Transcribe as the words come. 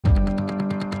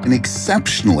An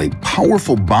exceptionally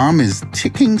powerful bomb is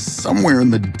ticking somewhere in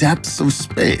the depths of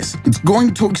space. It's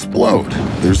going to explode.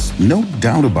 There's no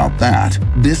doubt about that.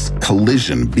 This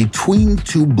collision between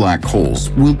two black holes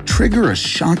will trigger a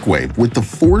shockwave with the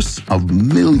force of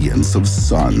millions of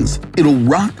suns. It'll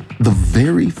rock the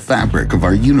very fabric of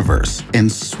our universe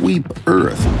and sweep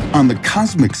Earth. On the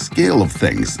cosmic scale of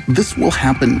things, this will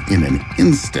happen in an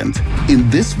instant. In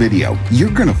this video,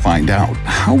 you're gonna find out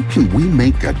how can we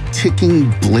make a ticking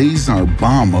blazar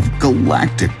bomb of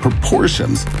galactic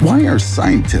proportions? Why are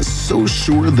scientists so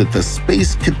sure that the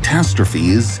space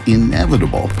catastrophe is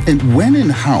inevitable? And when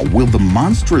and how will the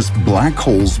monstrous black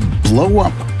holes blow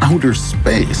up outer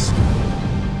space?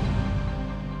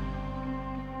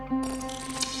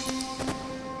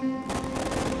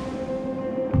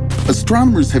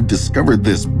 Astronomers have discovered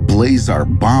this blazar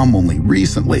bomb only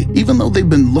recently, even though they've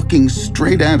been looking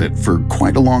straight at it for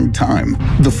quite a long time.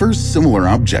 The first similar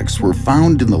objects were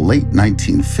found in the late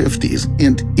 1950s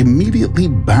and immediately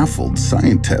baffled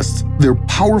scientists. They're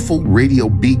powerful radio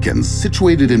beacons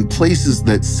situated in places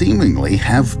that seemingly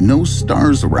have no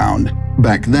stars around.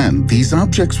 Back then, these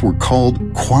objects were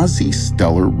called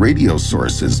quasi-stellar radio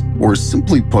sources, or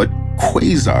simply put,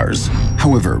 quasars.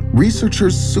 However,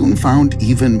 researchers soon found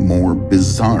even more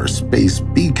bizarre space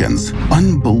beacons,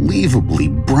 unbelievably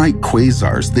bright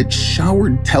quasars that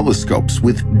showered telescopes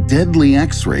with deadly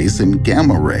X-rays and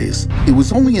gamma rays. It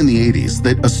was only in the 80s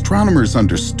that astronomers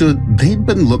understood they'd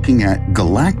been looking at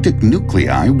galactic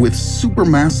nuclei with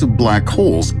supermassive black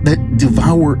holes that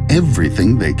devour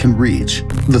everything they can reach.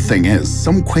 The thing is,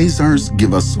 some quasars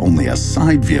give us only a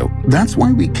side view. That's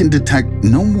why we can detect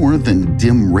no more than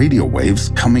dim radio waves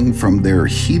coming from their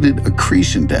heated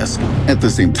accretion disk. At the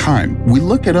same time, we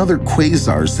look at other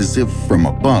quasars as if from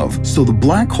above, so the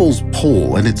black hole's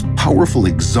pole and its powerful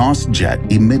exhaust jet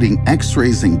emitting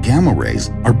X-rays and gamma rays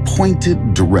are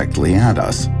pointed directly at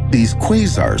us. These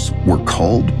quasars were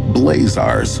called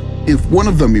blazars. If one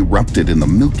of them erupted in the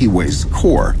Milky Way's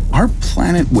core, our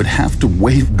planet would have to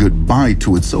wave goodbye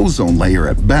to its ozone layer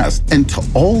at best and to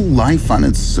all life on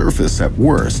its surface at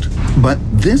worst. But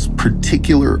this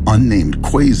particular unnamed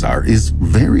quasar is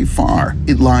very far.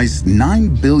 It lies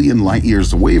 9 billion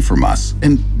light-years away from us,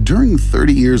 and during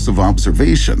 30 years of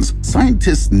observations,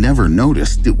 scientists never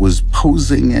noticed it was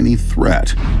posing any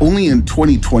threat. Only in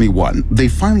 2021, they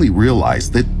finally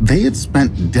realized that they had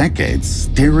spent decades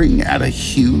staring at a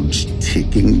huge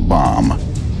ticking bomb.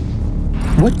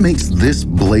 What makes this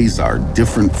blazar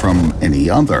different from any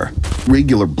other?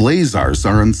 Regular blazars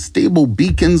are unstable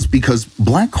beacons because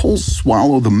black holes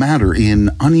swallow the matter in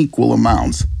unequal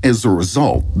amounts. As a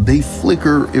result, they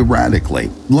flicker erratically,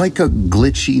 like a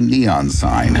glitchy neon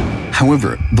sign.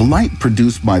 However, the light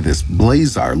produced by this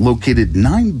blazar located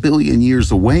 9 billion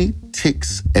years away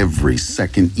ticks every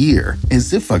second year,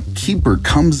 as if a keeper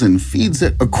comes and feeds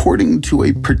it according to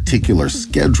a particular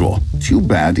schedule. Too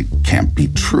bad it can't be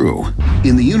true.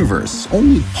 In the universe,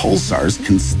 only pulsars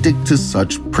can stick to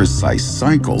such precise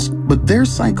cycles, but their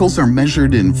cycles are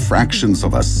measured in fractions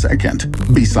of a second.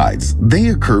 Besides, they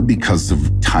occur because of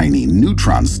tiny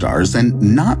neutron stars and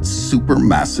not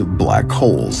supermassive black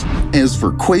holes. As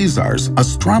for quasars,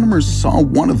 astronomers saw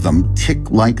one of them tick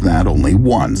like that only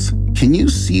once. Can you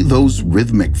see those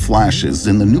rhythmic flashes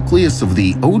in the nucleus of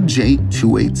the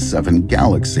OJ-287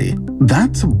 galaxy?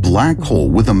 That's a black hole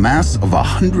with a mass of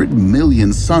 100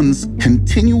 million suns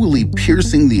continually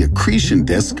piercing the accretion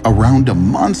disk around a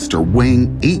monster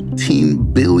weighing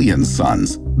 18 billion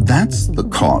suns. That's the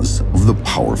cause of the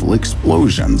powerful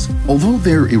explosions. Although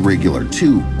they're irregular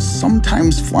too,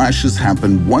 sometimes flashes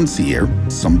happen once a year,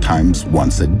 sometimes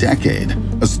once a decade.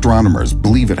 Astronomers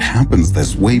believe it happens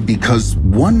this way because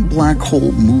one black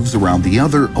hole moves around the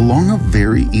other along a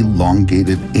very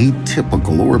elongated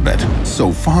atypical orbit.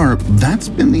 So far, that's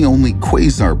been the only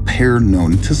quasar pair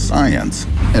known to science.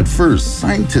 At first,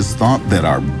 scientists thought that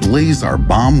our blazar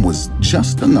bomb was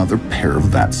just another pair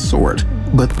of that sort.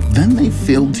 But then they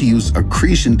failed to use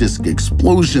accretion disk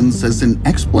explosions as an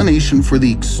explanation for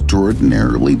the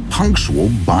extraordinarily punctual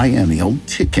biennial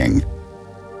ticking.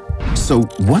 So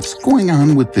what's going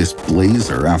on with this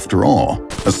blazar after all?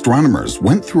 Astronomers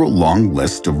went through a long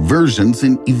list of versions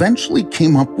and eventually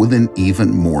came up with an even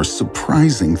more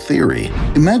surprising theory.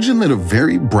 Imagine that a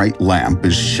very bright lamp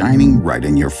is shining right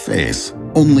in your face.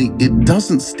 Only it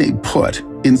doesn't stay put.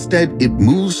 Instead, it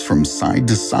moves from side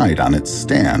to side on its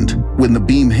stand. When the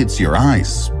beam hits your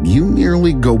eyes, you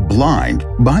nearly go blind,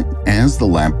 but as the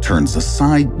lamp turns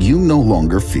aside, you no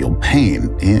longer feel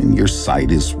pain and your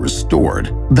sight is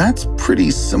restored. That's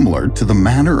pretty similar to the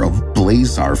manner of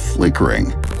blazar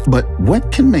flickering. But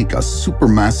what can make a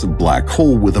supermassive black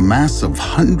hole with a mass of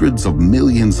hundreds of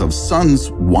millions of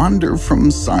suns wander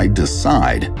from side to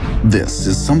side? This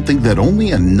is something that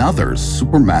only another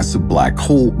supermassive black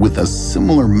hole with a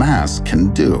similar mass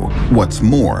can do. What's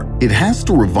more, it has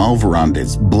to revolve around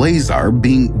its blazar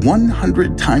being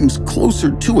 100 times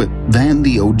closer to it than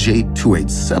the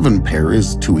OJ287 pair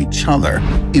is to each other.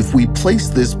 If we place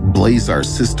this blazar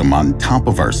system on top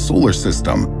of our solar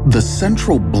system, the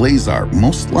central blazar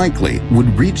most likely would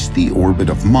reach the orbit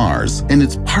of Mars, and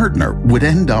its partner would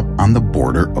end up on the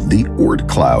border of the Oort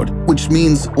cloud, which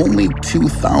means only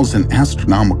 2,000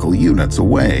 astronomical units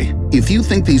away. If you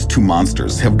think these two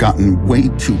monsters have gotten way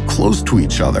too close to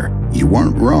each other, you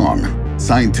aren't wrong.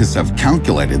 Scientists have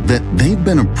calculated that they've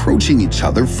been approaching each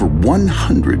other for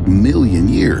 100 million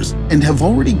years and have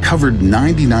already covered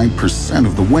 99%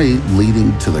 of the way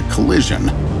leading to the collision.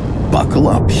 Buckle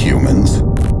up, humans.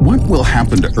 What will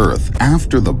happen to Earth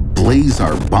after the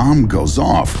blazar bomb goes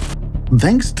off?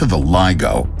 Thanks to the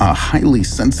LIGO, a highly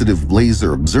sensitive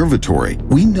laser observatory,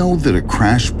 we know that a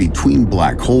crash between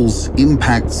black holes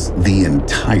impacts the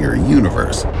entire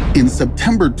universe. In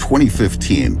September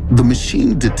 2015, the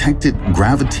machine detected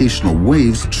gravitational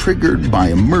waves triggered by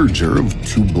a merger of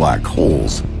two black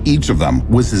holes. Each of them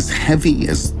was as heavy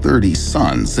as 30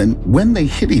 suns, and when they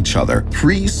hit each other,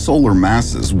 3 solar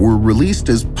masses were released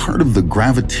as part of the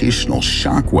gravitational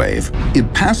shock wave.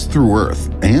 It passed through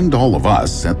Earth and all of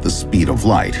us at the speed of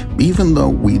light, even though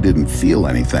we didn't feel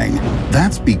anything.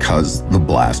 That's because the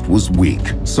blast was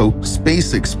weak, so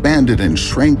space expanded and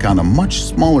shrank on a much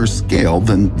smaller scale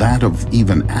than that of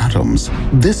even atoms.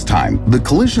 This time, the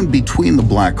collision between the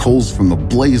black holes from the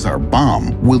blazar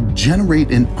bomb will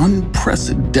generate an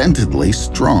unprecedentedly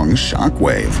strong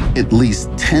shockwave. At least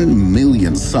 10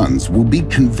 million suns will be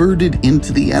converted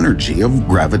into the energy of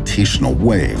gravitational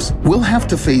waves. We'll have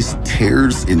to face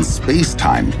tears in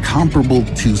space-time comparable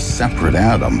to separate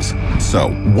atoms.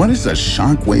 So, what is a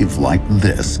shockwave like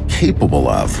this capable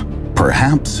of?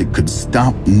 Perhaps it could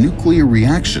stop nuclear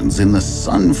reactions in the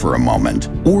sun for a moment,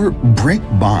 or break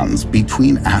bonds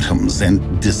between atoms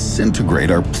and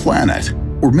disintegrate our planet.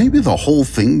 Or maybe the whole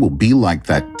thing will be like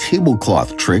that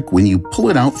tablecloth trick when you pull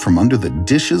it out from under the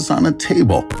dishes on a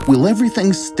table. Will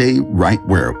everything stay right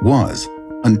where it was?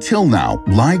 Until now,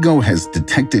 LIGO has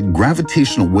detected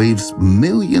gravitational waves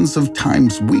millions of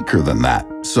times weaker than that,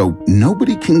 so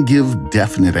nobody can give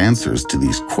definite answers to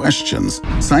these questions.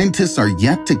 Scientists are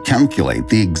yet to calculate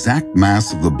the exact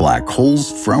mass of the black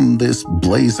holes from this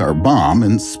blazar bomb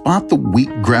and spot the weak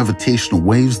gravitational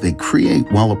waves they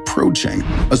create while approaching.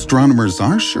 Astronomers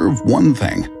are sure of one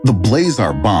thing: the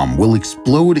blazar bomb will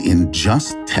explode in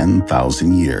just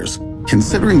 10,000 years.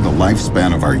 Considering the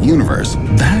lifespan of our universe,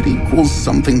 that equals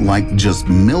something like just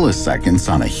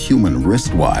milliseconds on a human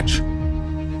wristwatch.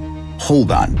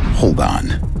 Hold on.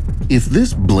 If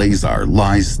this blazar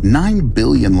lies 9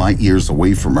 billion light-years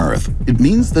away from Earth, it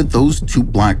means that those two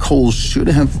black holes should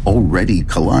have already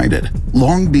collided,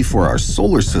 long before our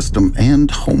solar system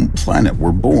and home planet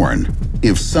were born.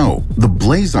 If so, the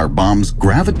blazar bomb's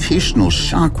gravitational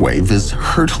shockwave is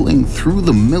hurtling through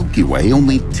the Milky Way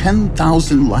only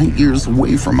 10,000 light-years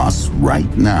away from us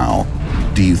right now.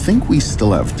 Do you think we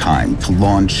still have time to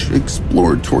launch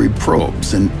exploratory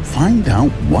probes and find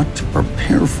out what to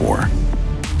prepare for?